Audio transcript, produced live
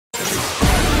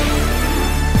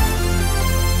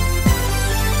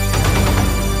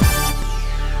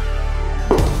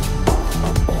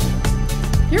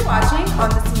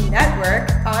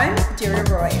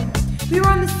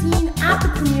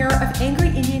premiere of Angry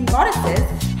Indian Godesses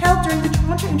held during the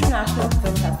Toronto International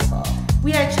Film Festival.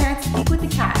 We had a chance to speak with the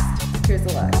cast. Here's a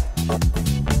look.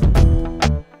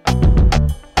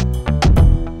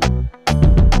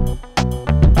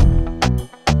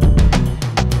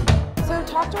 So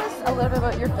talk to us a little bit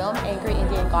about your film, Angry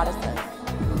Indian Godesses.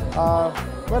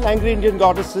 Well, Angry Indian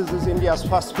Godesses is India's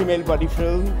first female buddy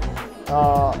film.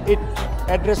 It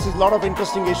addresses a lot of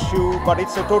interesting issues, but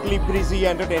it's a totally breezy,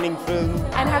 entertaining film.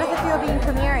 And how does it feel being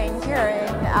premiering here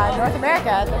in North America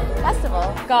at the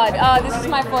festival? God, this is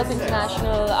my first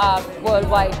international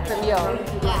worldwide premiere.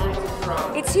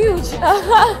 It's huge.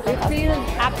 It feels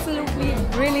absolutely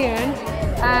brilliant,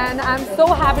 and I'm so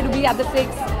happy to be at the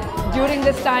 6th during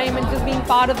this time and just being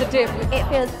part of the TIFF. It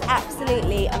feels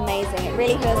absolutely amazing. It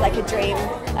really feels like a dream.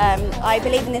 I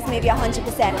believe in this movie 100%,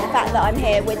 and the fact that I'm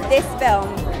here with this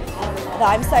film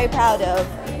that I'm so proud of,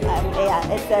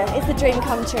 yeah, it's a dream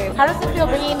come true. How does it feel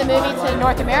bringing the movie to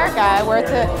North America, where it's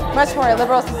a much more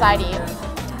liberal society?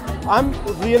 I'm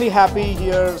really happy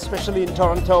here, especially in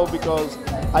Toronto, because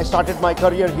I started my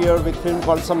career here with a film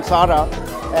called Samsara,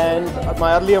 and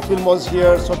my earlier film was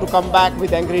here, so to come back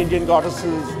with Angry Indian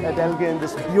Godesses at Elgin,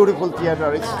 this beautiful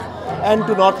theatre, and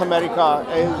to North America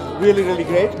is really, really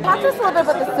great. Talk to us a little bit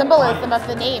about the symbolism of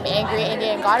the name, Angry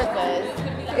Indian Godesses.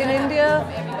 In India,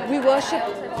 we worship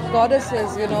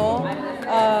goddesses, you know,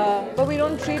 but we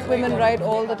don't treat women right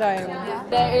all the time.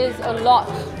 There is a lot,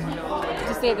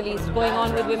 to say the least, going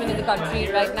on with women in the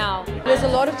country right now. There's a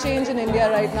lot of change in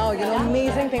India right now, you know,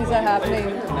 amazing things are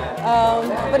happening.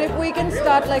 But if we can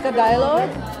start like a dialogue,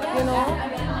 you know,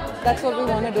 that's what we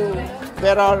want to do.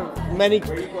 There are many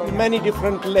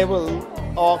different levels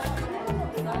of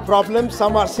problems.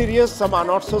 Some are serious, some are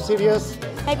not so serious.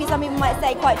 Maybe some people might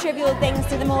say quite trivial things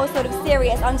to the more sort of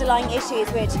serious underlying issues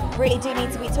which really do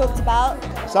need to be talked about.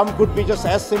 Some could be just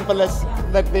as simple as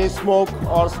that they smoke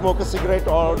a cigarette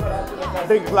or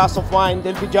drink a glass of wine.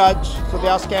 They'll be judged, so they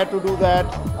are scared to do that.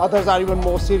 Others are even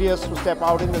more serious, to step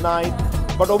out in the night.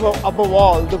 But above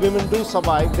all, the women do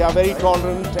survive. They are very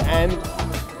tolerant, and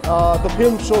the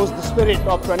film shows the spirit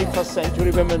of 21st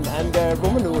century women and their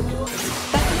womanhood.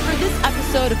 That's it for this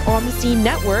episode of On the Scene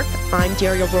Network. I'm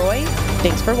Daria Roy.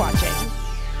 Thanks for watching.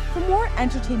 For more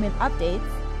entertainment updates,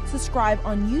 subscribe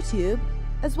on YouTube,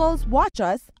 as well as watch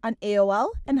us on AOL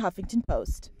and Huffington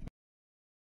Post.